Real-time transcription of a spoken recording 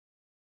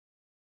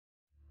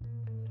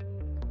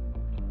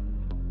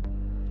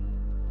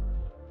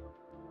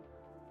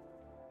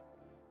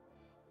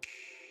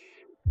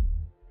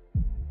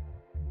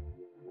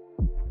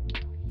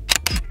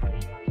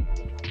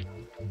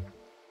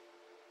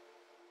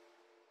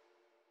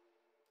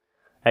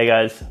Hey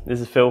guys,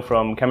 this is Phil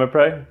from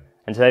CameraPro,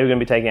 and today we're going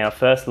to be taking our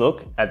first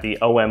look at the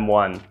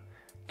OM-1.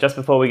 Just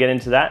before we get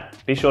into that,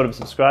 be sure to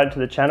subscribe to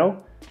the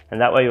channel,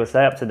 and that way you'll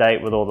stay up to date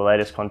with all the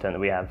latest content that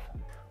we have.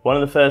 One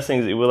of the first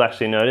things that you will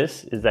actually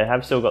notice is they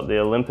have still got the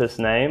Olympus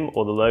name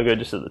or the logo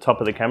just at the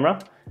top of the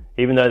camera.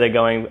 Even though they're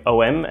going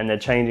OM and they're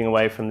changing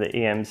away from the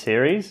EM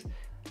series,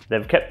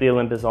 they've kept the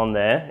Olympus on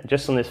there,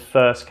 just on this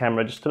first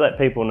camera, just to let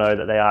people know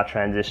that they are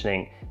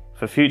transitioning.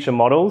 For future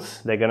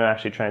models, they're going to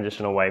actually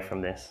transition away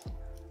from this.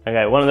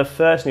 Okay, one of the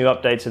first new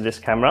updates of this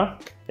camera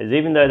is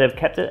even though they've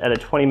kept it at a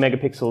 20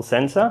 megapixel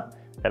sensor,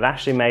 they've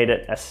actually made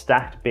it a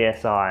stacked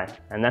BSI,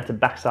 and that's a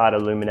backside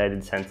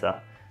illuminated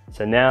sensor.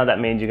 So now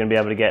that means you're going to be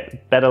able to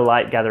get better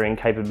light gathering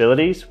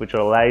capabilities, which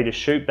will allow you to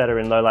shoot better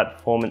in low light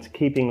performance,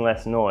 keeping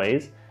less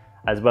noise,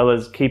 as well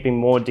as keeping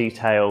more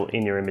detail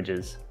in your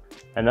images.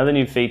 Another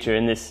new feature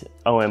in this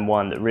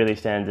OM-1 that really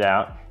stands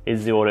out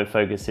is the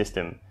autofocus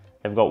system.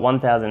 They've got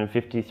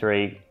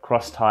 1053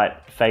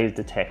 cross-type phase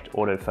detect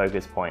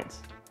autofocus points.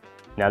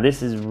 Now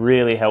this is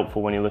really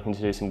helpful when you're looking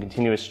to do some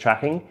continuous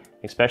tracking,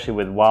 especially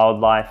with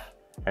wildlife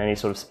and any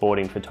sort of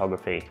sporting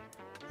photography.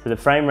 So the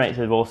frame rates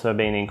have also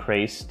been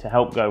increased to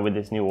help go with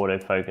this new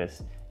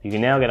autofocus. You can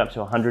now get up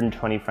to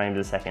 120 frames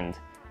a second.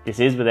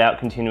 This is without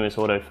continuous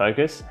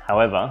autofocus.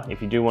 However,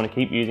 if you do want to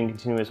keep using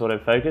continuous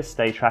autofocus,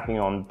 stay tracking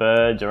on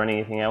birds or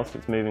anything else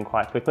that's moving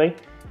quite quickly,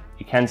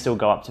 you can still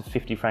go up to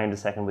 50 frames a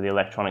second with the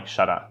electronic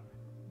shutter.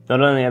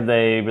 Not only have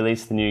they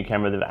released the new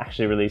camera, they've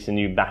actually released a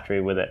new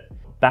battery with it.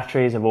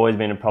 Batteries have always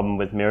been a problem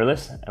with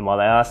mirrorless, and while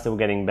they are still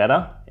getting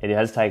better, it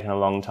has taken a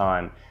long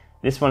time.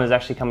 This one is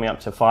actually coming up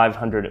to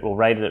 500, or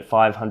rated at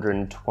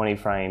 520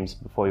 frames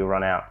before you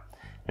run out.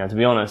 Now to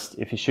be honest,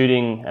 if you're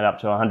shooting at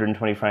up to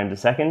 120 frames a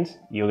second,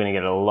 you're going to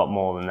get a lot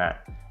more than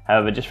that.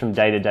 However, just from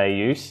day-to-day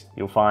use,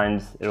 you'll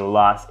find it'll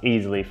last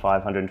easily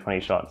 520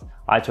 shots.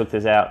 I took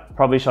this out,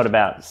 probably shot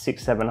about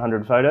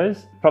 600-700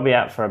 photos, probably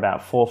out for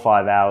about 4 or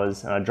 5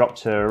 hours, and I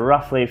dropped to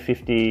roughly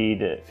 50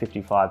 to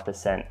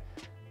 55%.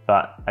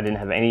 But I didn't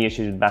have any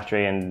issues with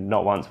battery, and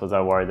not once was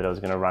I worried that I was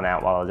going to run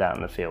out while I was out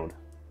in the field.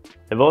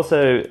 They've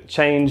also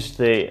changed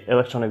the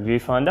electronic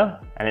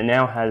viewfinder, and it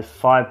now has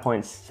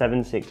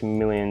 5.76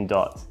 million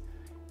dots.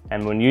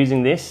 And when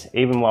using this,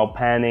 even while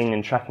panning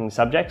and tracking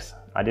subjects,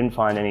 I didn't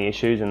find any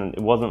issues, and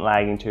it wasn't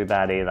lagging too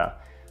bad either.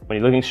 When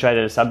you're looking straight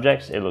at a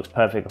subject, it looks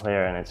perfectly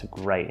clear and it's a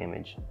great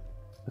image.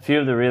 A few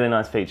of the really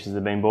nice features that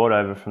have been brought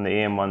over from the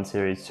EM1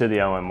 series to the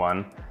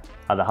OM1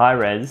 are the high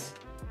res,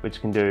 which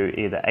can do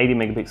either 80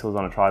 megapixels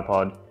on a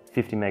tripod,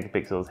 50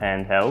 megapixels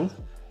handheld,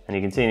 and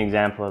you can see an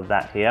example of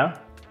that here.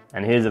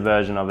 And here's a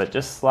version of it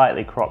just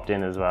slightly cropped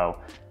in as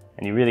well,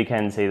 and you really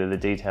can see that the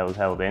detail is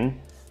held in.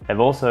 They've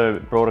also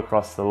brought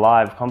across the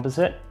live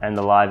composite and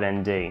the live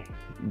ND.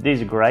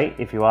 These are great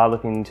if you are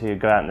looking to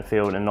go out in the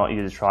field and not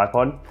use a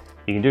tripod.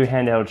 You can do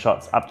handheld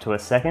shots up to a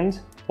second,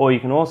 or you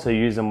can also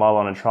use them while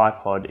on a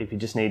tripod if you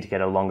just need to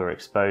get a longer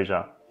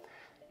exposure.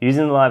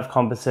 Using the live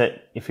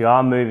composite, if you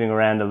are moving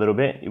around a little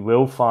bit, you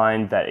will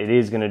find that it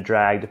is going to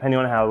drag depending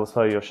on how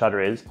slow your shutter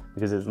is,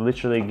 because it's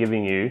literally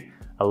giving you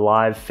a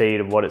live feed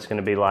of what it's going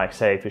to be like,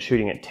 say if you're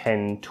shooting at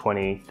 10,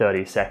 20,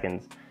 30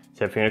 seconds.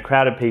 So if you're in a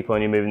crowd of people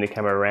and you're moving the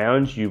camera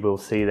around, you will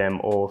see them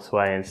all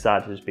sway and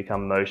start to just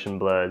become motion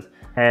blurs.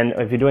 And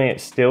if you're doing it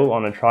still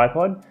on a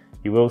tripod,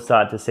 you will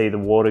start to see the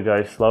water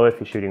go slow if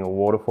you're shooting a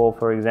waterfall,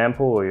 for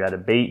example, or you're at a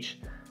beach.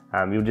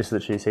 You'll just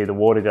literally see the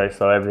water go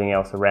slow, everything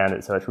else around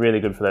it, so it's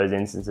really good for those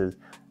instances.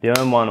 The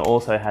OM1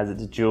 also has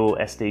its dual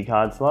SD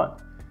card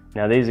slot.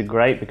 Now these are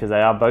great because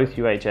they are both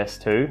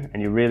UHS 2,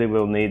 and you really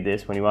will need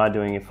this when you are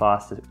doing your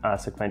fast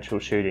sequential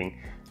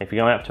shooting. If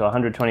you're going up to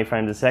 120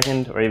 frames a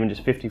second, or even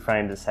just 50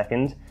 frames a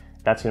second,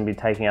 that's going to be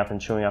taking up and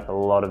chewing up a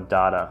lot of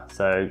data.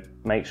 So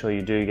make sure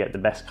you do get the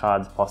best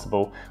cards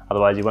possible,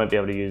 otherwise you won't be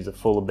able to use the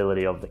full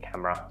ability of the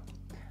camera.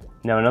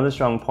 Now another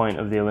strong point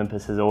of the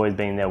Olympus has always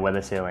been their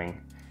weather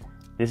sealing.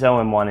 This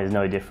OM1 is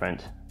no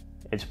different.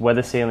 Its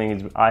weather sealing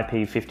is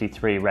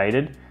IP53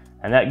 rated,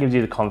 and that gives you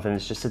the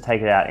confidence just to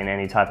take it out in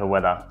any type of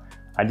weather.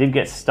 I did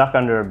get stuck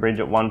under a bridge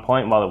at one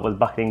point while it was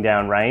bucketing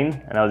down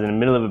rain, and I was in the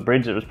middle of a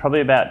bridge that was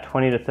probably about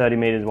 20 to 30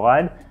 meters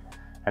wide,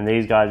 and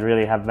these guys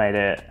really have made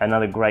it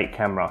another great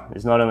camera.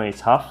 It's not only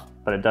tough,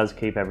 but it does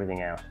keep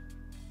everything out.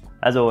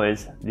 As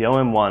always, the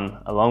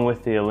OM1, along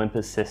with the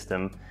Olympus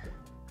system,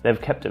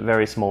 they've kept it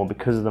very small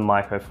because of the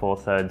micro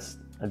 4/3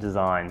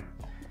 design.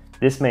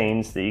 This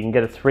means that you can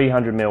get a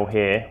 300mm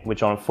here,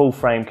 which on a full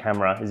frame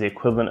camera is the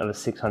equivalent of a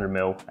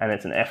 600mm, and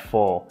it's an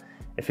f4.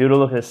 If you were to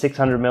look at a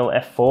 600mm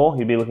f4,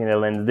 you'd be looking at a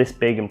lens this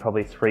big and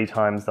probably 3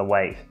 times the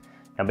weight.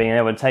 Now being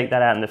able to take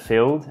that out in the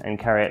field and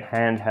carry it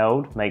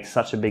handheld makes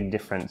such a big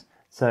difference.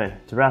 So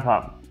to wrap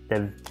up,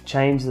 they've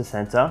changed the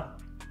sensor,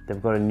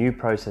 they've got a new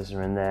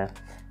processor in there,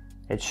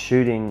 it's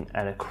shooting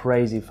at a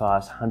crazy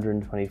fast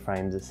 120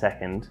 frames a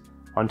second.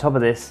 On top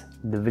of this,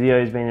 the video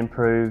has been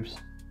improved,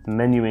 the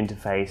menu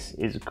interface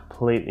is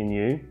completely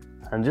new,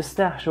 and just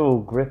the actual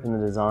grip and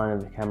the design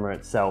of the camera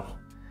itself,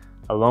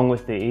 along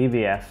with the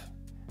EVF,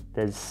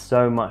 there's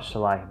so much to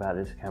like about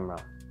this camera.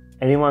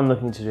 Anyone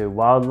looking to do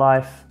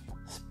wildlife,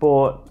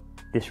 sport,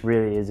 This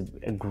really is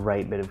a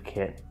great bit of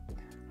kit.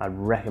 I'd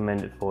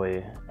recommend it for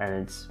you, and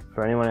it's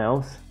for anyone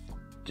else,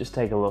 just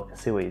take a look and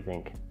see what you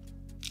think.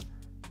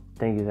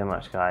 Thank you so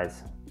much,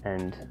 guys,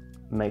 and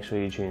make sure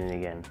you tune in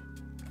again.